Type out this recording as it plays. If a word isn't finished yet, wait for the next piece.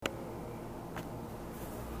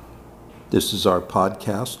This is our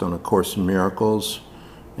podcast on A Course in Miracles,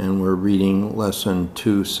 and we're reading Lesson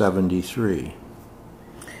 273.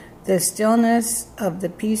 The stillness of the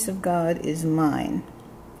peace of God is mine.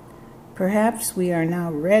 Perhaps we are now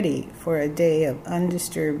ready for a day of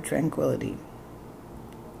undisturbed tranquility.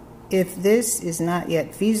 If this is not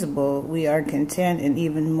yet feasible, we are content and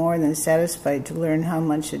even more than satisfied to learn how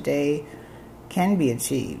such a day can be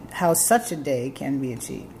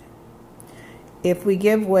achieved. If we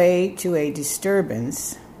give way to a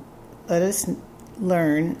disturbance, let us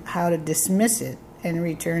learn how to dismiss it and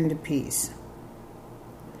return to peace.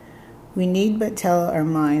 We need but tell our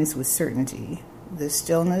minds with certainty, the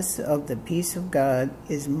stillness of the peace of God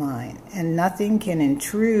is mine, and nothing can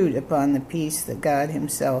intrude upon the peace that God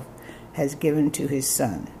Himself has given to His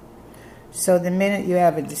Son. So the minute you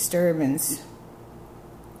have a disturbance,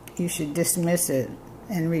 you should dismiss it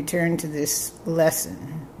and return to this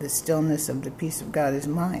lesson. The stillness of the peace of God is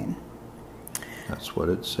mine. That's what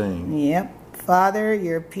it's saying. Yep. Father,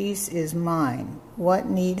 your peace is mine. What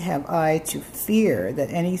need have I to fear that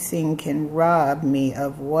anything can rob me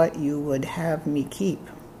of what you would have me keep?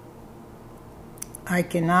 I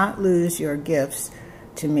cannot lose your gifts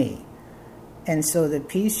to me. And so the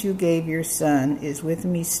peace you gave your Son is with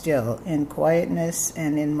me still, in quietness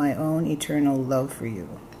and in my own eternal love for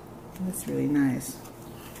you. That's really nice.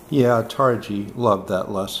 Yeah, Taraji loved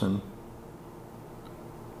that lesson.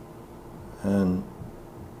 And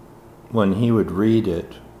when he would read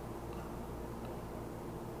it,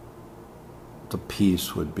 the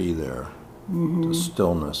peace would be there. Mm-hmm. The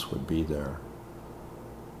stillness would be there.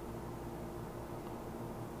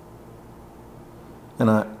 And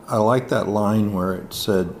I like that line where it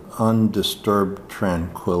said, undisturbed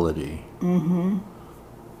tranquility. Mm-hmm.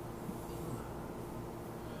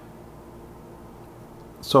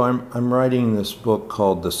 So I'm writing this book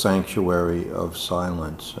called The Sanctuary of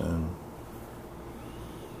Silence, and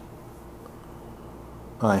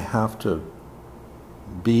I have to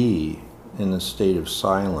be in a state of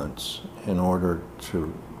silence in order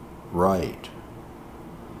to write.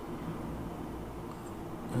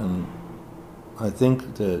 And I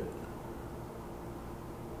think that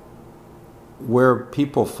where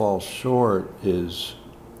people fall short is,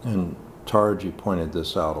 and Taraji pointed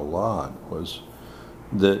this out a lot, was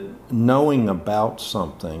that knowing about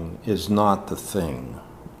something is not the thing,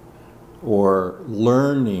 or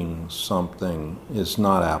learning something is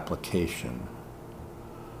not application.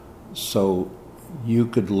 So you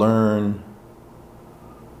could learn,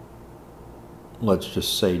 let's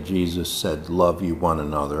just say Jesus said, love you one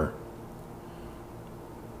another.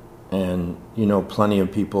 And, plenty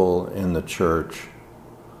of people in the church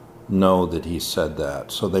know that he said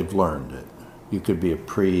that, so they've learned it. You could be a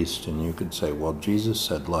priest and you could say, well, Jesus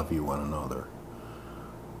said, love you one another.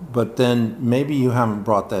 But then maybe you haven't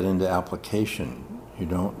brought that into application. You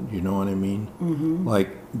know what I mean? Mm-hmm.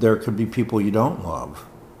 Like, there could be people you don't love,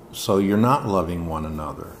 so you're not loving one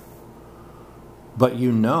another. But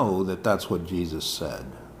you know that that's what Jesus said.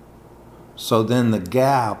 So then the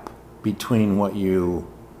gap between what you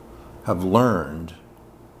have learned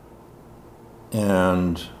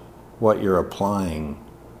and what you're applying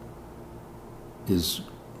is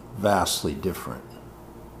vastly different.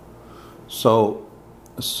 So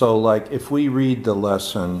like if we read the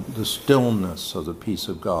lesson, the stillness of the peace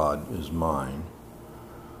of God is mine,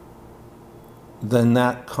 then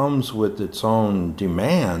that comes with its own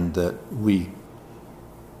demand that we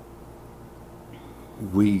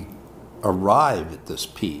arrive at this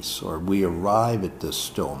peace, or we arrive at this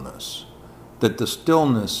stillness. That the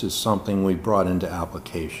stillness is something we brought into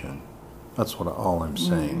application. That's all I'm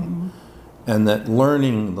saying. Mm-hmm. And that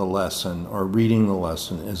learning the lesson or reading the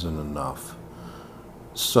lesson isn't enough.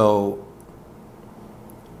 So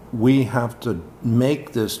we have to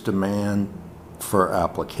make this demand for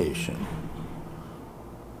application.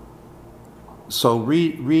 So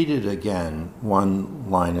read it again, one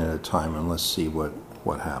line at a time, and let's see what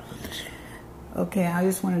happens. Okay, I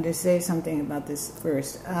just wanted to say something about this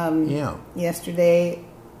first. Yeah. Yesterday,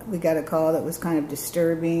 we got a call that was kind of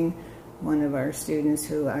disturbing. One of our students,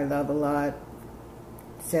 who I love a lot,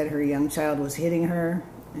 said her young child was hitting her,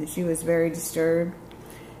 and she was very disturbed.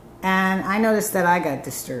 And I noticed that I got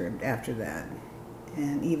disturbed after that.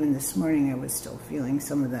 And even this morning, I was still feeling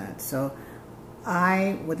some of that. So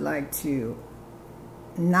I would like to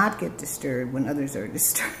not get disturbed when others are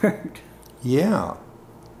disturbed. Yeah.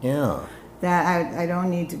 That I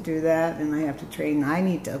don't need to do that, and I have to train. I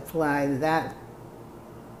need to apply that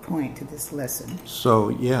point to this lesson. So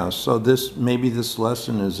maybe this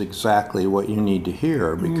lesson is exactly what you need to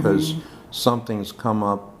hear, because something's come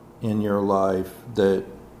up in your life that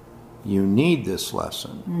you need this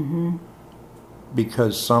lesson.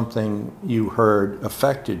 because something you heard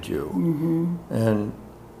affected you. Mm-hmm. And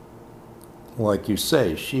like you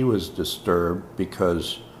say, she was disturbed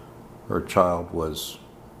because her child was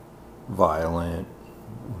violent,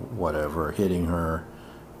 whatever, hitting her.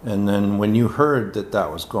 And then when you heard that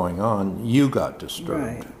that was going on, you got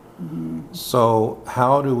disturbed. Right. Mm-hmm. So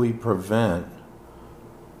how do we prevent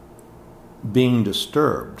being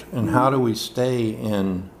disturbed? And how do we stay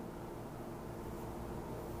in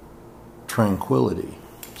tranquility?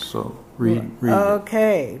 So read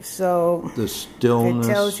Okay, so the stillness. it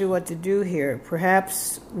tells you what to do here.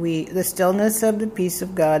 Perhaps the stillness of the peace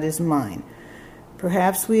of God is mine.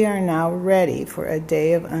 Perhaps we are now ready for a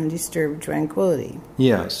day of undisturbed tranquility.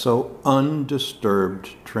 Yeah, so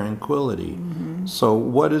undisturbed tranquility. Mm-hmm. So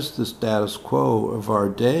what is the status quo of our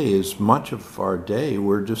day? Is much of our day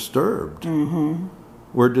we're disturbed. Mm-hmm.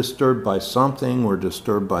 We're disturbed by something. We're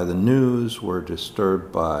disturbed by the news. We're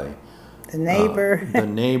disturbed by the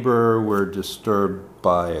neighbor. We're disturbed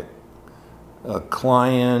by a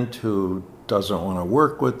client who doesn't want to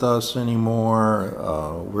work with us anymore.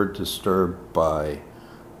 We're disturbed by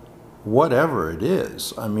whatever it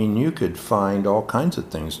is. I mean, you could find all kinds of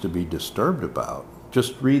things to be disturbed about.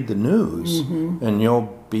 Just read the news and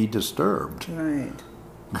you'll be disturbed. Right.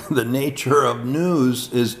 The nature of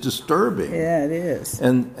news is disturbing. Yeah, it is.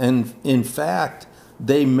 And in fact,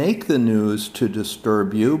 they make the news to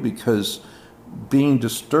disturb you because being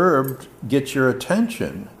disturbed gets your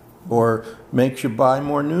attention, or makes you buy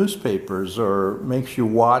more newspapers, or makes you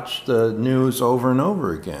watch the news over and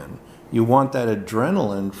over again. You want that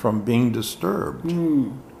adrenaline from being disturbed.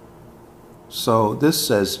 So this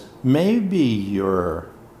says, maybe you're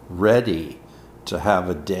ready to have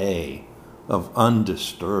a day of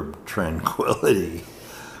undisturbed tranquility.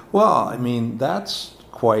 Well, I mean, that's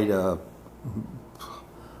quite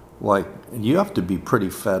you have to be pretty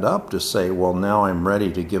fed up to say, well, now I'm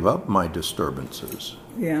ready to give up my disturbances.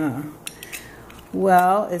 Yeah.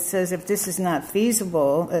 Well, it says if this is not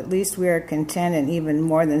feasible, at least we are content and even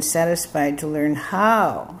more than satisfied to learn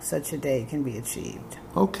how such a day can be achieved.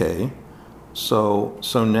 Okay. So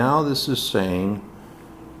now this is saying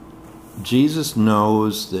Jesus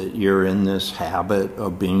knows that you're in this habit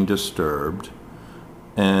of being disturbed,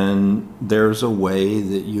 and there's a way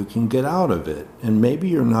that you can get out of it. And maybe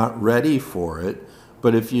you're not ready for it,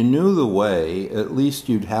 but if you knew the way, at least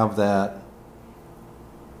you'd have that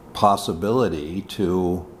possibility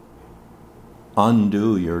to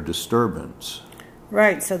undo your disturbance.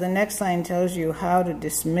 Right, so the next line tells you how to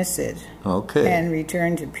dismiss it and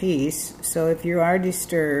return to peace. So if you are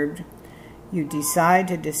disturbed, you decide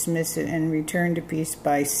to dismiss it and return to peace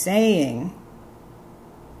by saying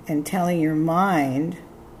and telling your mind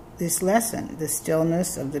this lesson: the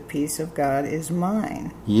stillness of the peace of God is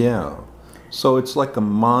mine. Yeah. So it's like a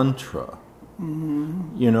mantra.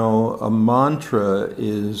 Mm-hmm. You know, a mantra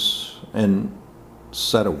is a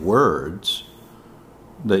set of words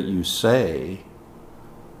that you say,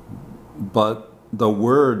 but the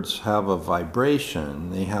words have a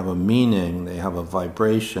vibration, they have a meaning, they have a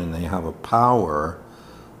vibration, they have a power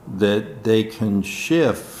that they can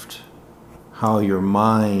shift how your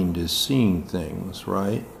mind is seeing things,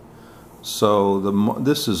 right? So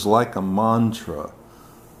this is like a mantra.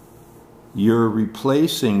 You're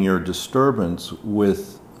replacing your disturbance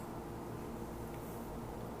with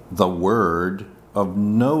the word of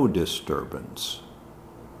no disturbance.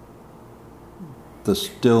 The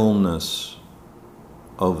stillness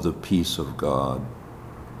of the peace of God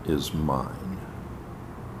is mine.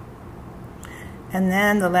 And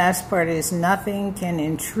then the last part is, nothing can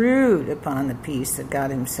intrude upon the peace that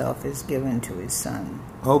God himself has given to his Son.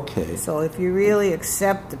 Okay. So if you really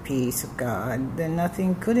accept the peace of God, then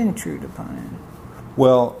nothing could intrude upon it.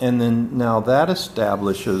 Well, and then now that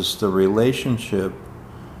establishes the relationship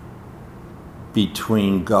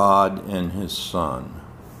between God and his Son.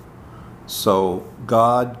 So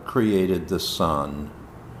God created the Son,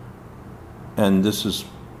 and this is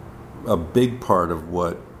a big part of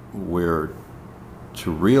what we're to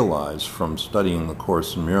realize from studying the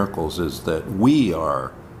Course in Miracles, is that we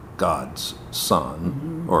are God's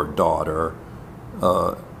son or daughter.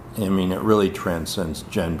 I mean, it really transcends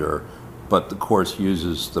gender, but the Course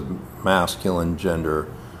uses the masculine gender.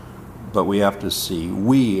 But we have to see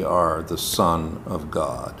we are the Son of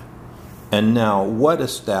God. And now, what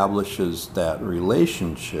establishes that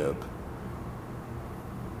relationship?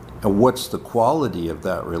 And what's the quality of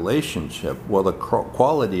that relationship? Well, the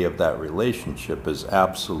quality of that relationship is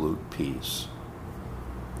absolute peace.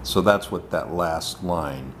 So that's what that last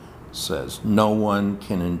line says. No one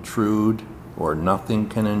can intrude or nothing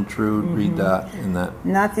can intrude. Read that in that.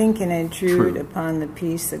 Nothing can intrude True. upon the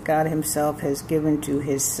peace that God himself has given to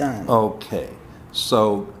his Son. Okay,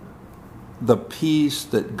 so the peace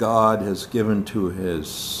that God has given to his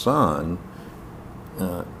Son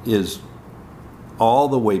is all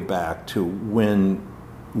the way back to when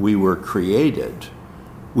we were created.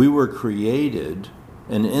 We were created,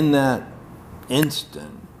 and in that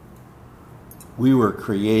instant, we were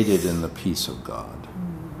created in the peace of God.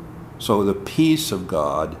 So the peace of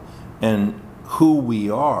God and who we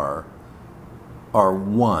are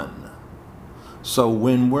one. So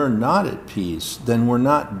when we're not at peace, then we're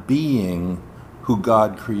not being who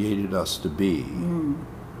God created us to be. Do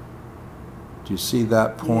you see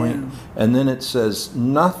that point? Yeah. And then it says,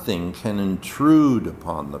 nothing can intrude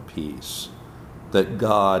upon the peace that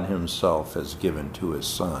God himself has given to his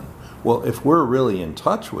Son. Well, if we're really in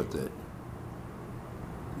touch with it,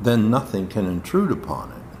 then nothing can intrude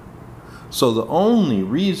upon it. So the only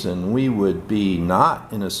reason we would be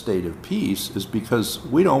not in a state of peace is because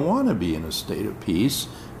we don't want to be in a state of peace,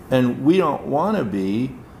 and we don't want to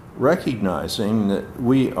be recognizing that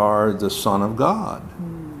we are the Son of God.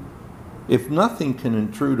 If nothing can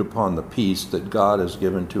intrude upon the peace that God has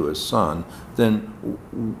given to his Son, then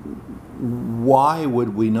why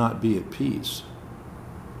would we not be at peace?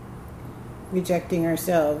 Rejecting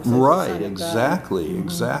ourselves. As Right, the Son of exactly, God.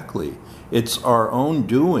 exactly. It's our own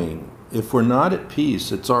doing. If we're not at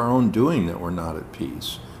peace, it's our own doing that we're not at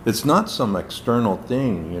peace. It's not some external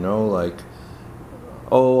thing, like,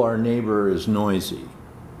 oh, our neighbor is noisy,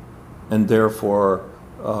 and therefore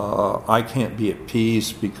I can't be at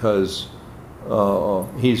peace because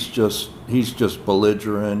he's just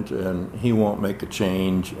belligerent and he won't make a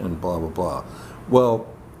change and blah blah blah. Well,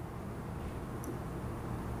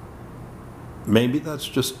 maybe that's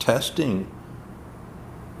just testing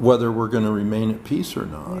whether we're going to remain at peace or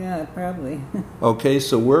not. Yeah, probably. Okay,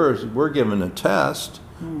 so we're given a test.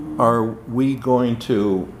 Are we going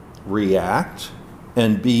to react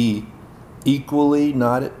and be equally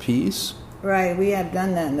not at peace? Right, we have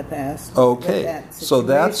done that in the past. Okay, That so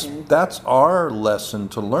situation. that's our lesson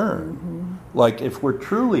to learn. Like, if we're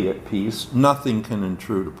truly at peace, nothing can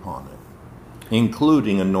intrude upon it,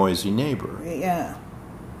 including a noisy neighbor. Yeah.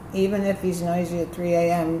 Even if he's noisy at 3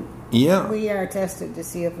 a.m., Yeah. we are tested to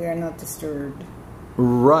see if we are not disturbed.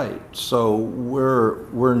 Right. So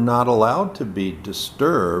we're not allowed to be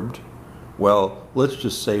disturbed. Well, let's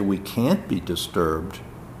just say we can't be disturbed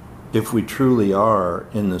if we truly are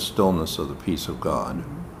in the stillness of the peace of God.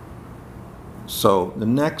 So the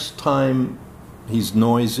next time he's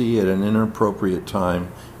noisy at an inappropriate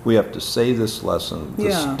time, we have to say this lesson. The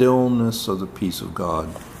Yeah. stillness of the peace of God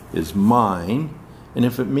is mine. And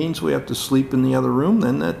if it means we have to sleep in the other room,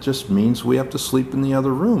 then that just means we have to sleep in the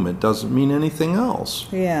other room. It doesn't mean anything else.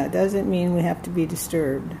 Yeah, it doesn't mean we have to be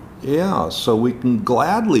disturbed. Yeah, so we can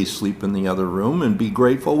gladly sleep in the other room and be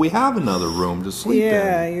grateful we have another room to sleep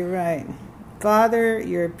Yeah, in. you're right. Father,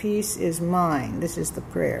 your peace is mine. This is the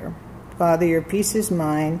prayer. Father, your peace is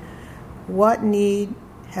mine. What need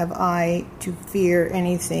have I to fear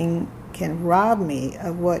anything can rob me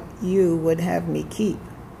of what you would have me keep?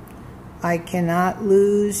 I cannot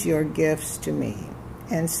lose your gifts to me.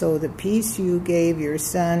 And so the peace you gave your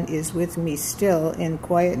Son is with me still in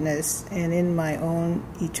quietness and in my own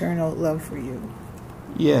eternal love for you.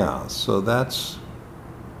 Yeah, so that's,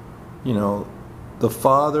 the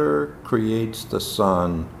Father creates the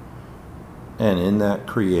Son, and in that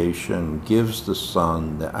creation gives the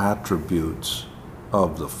Son the attributes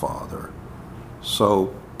of the Father.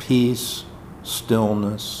 So peace,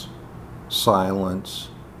 stillness, silence,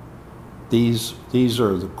 these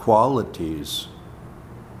are the qualities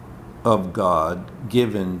of God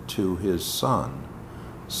given to his Son.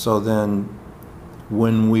 So then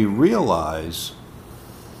when we realize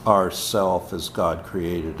ourself as God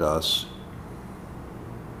created us,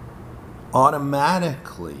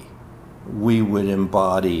 automatically we would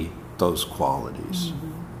embody those qualities.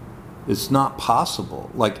 It's not possible.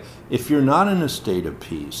 Like, if you're not in a state of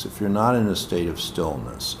peace, if you're not in a state of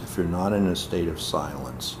stillness, if you're not in a state of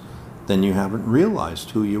silence, then you haven't realized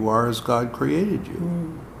who you are as God created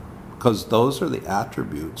you. Because those are the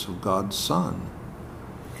attributes of God's Son.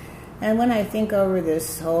 And when I think over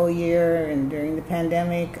this whole year and during the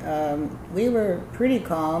pandemic, we were pretty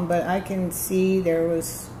calm, but I can see there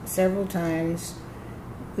was several times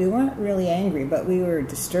we weren't really angry, but we were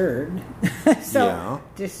disturbed. So Yeah.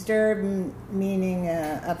 disturbed meaning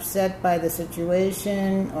upset by the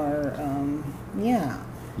situation, or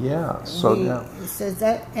Yeah, so now... It says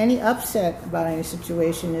that any upset about any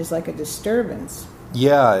situation is like a disturbance.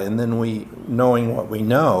 Yeah, and then knowing what we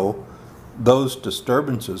know, those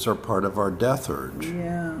disturbances are part of our death urge.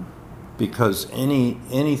 Yeah. Because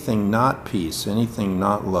anything not peace, anything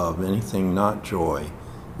not love, anything not joy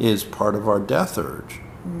is part of our death urge.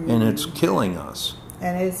 And it's killing us.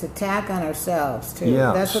 And it's attack on ourselves, too.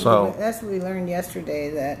 Yeah, that's what we learned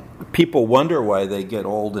yesterday, that people wonder why they get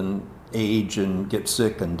old and age and get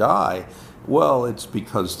sick and die. Well, it's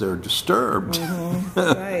because they're disturbed.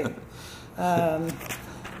 right.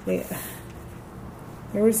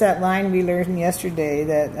 There was that line we learned yesterday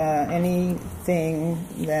that anything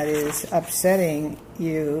that is upsetting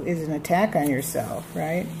you is an attack on yourself,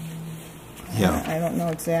 right? Yeah. I don't know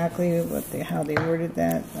exactly how they worded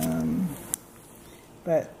that,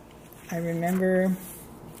 but I remember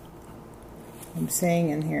I'm saying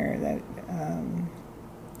in here that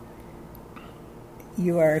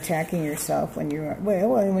you are attacking yourself when you're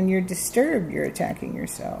when you're disturbed. You're attacking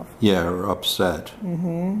yourself. Yeah, or upset.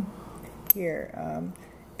 Here,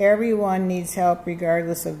 everyone needs help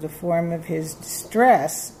regardless of the form of his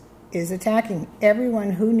distress is attacking.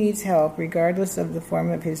 Everyone who needs help regardless of the form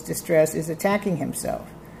of his distress is attacking himself,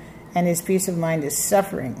 and his peace of mind is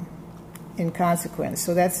suffering in consequence.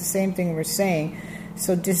 So that's the same thing we're saying.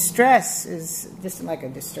 So distress is just like a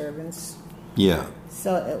disturbance. Yeah.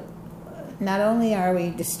 So not only are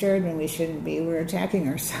we disturbed when we shouldn't be, we're attacking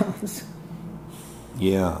ourselves.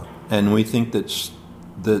 Yeah. And we think that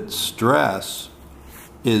stress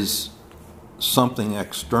is something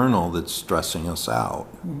external that's stressing us out.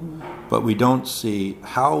 But we don't see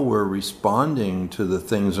how we're responding to the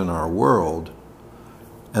things in our world,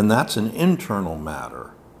 and that's an internal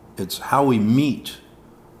matter. It's how we meet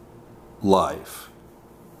life.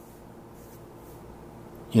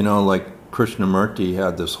 You know, like Krishnamurti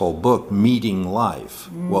had this whole book, Meeting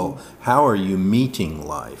Life. Well, how are you meeting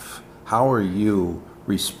life? How are you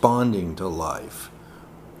responding to life?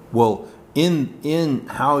 Well, in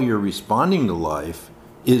how you're responding to life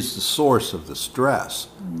is the source of the stress.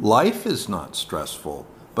 Life is not stressful,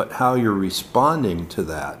 but how you're responding to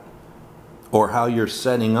that, or how you're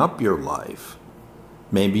setting up your life.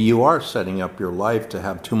 Maybe you are setting up your life to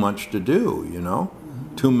have too much to do, you know,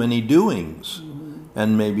 too many doings,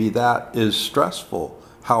 and maybe that is stressful.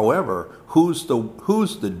 However, who's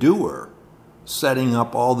the doer setting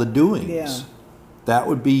up all the doings? Yeah. That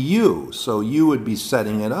would be you. So you would be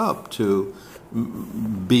setting it up to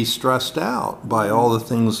be stressed out by all the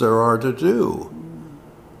things there are to do.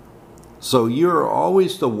 So you're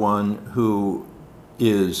always the one who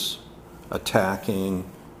is attacking,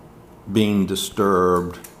 being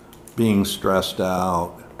disturbed, being stressed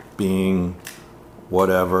out, being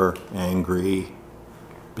whatever, angry,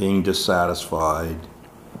 being dissatisfied.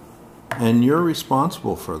 And you're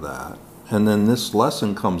responsible for that. And then this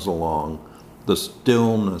lesson comes along. The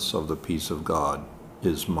stillness of the peace of God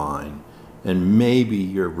is mine. And maybe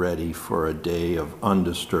you're ready for a day of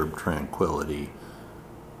undisturbed tranquility.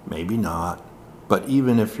 Maybe not. But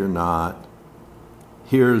even if you're not,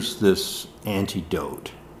 here's this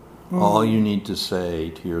antidote. All you need to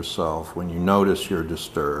say to yourself when you notice you're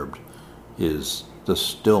disturbed is, the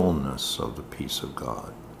stillness of the peace of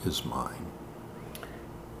God is mine.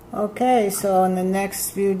 Okay, so in the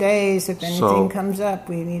next few days, if anything comes up,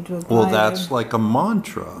 we need to apply. Well, that's like a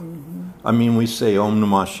mantra. I mean, we say Om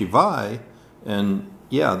Namah Shivaya, and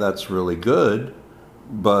yeah, that's really good.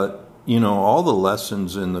 But, you know, all the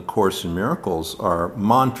lessons in the Course in Miracles are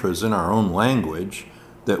mantras in our own language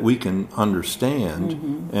that we can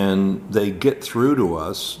understand, and they get through to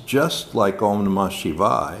us just like Om Namah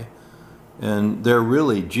Shivaya, and they're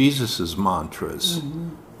really Jesus's mantras.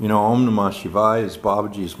 You know, Om Namah Shivaya is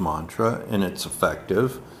Babaji's mantra, and it's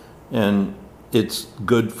effective, and it's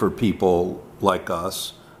good for people like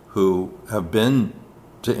us who have been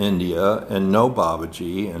to India and know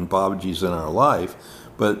Babaji, and Babaji's in our life,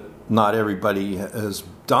 but not everybody has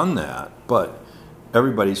done that. But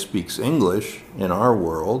everybody speaks English in our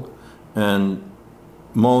world, and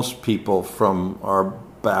most people from our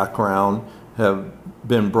background have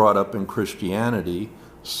been brought up in Christianity.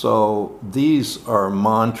 So these are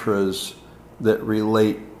mantras that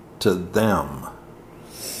relate to them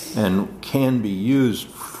and can be used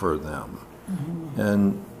for them.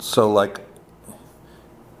 And so, like,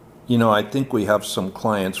 you know, I think we have some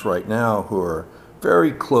clients right now who are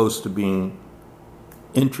very close to being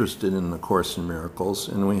interested in the Course in Miracles,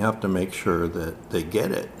 and we have to make sure that they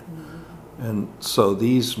get it. And so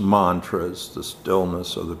these mantras, the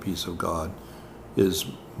stillness of the peace of God is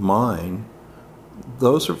mine,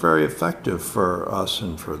 those are very effective for us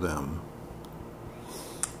and for them.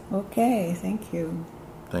 Okay, thank you.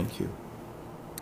 Thank you.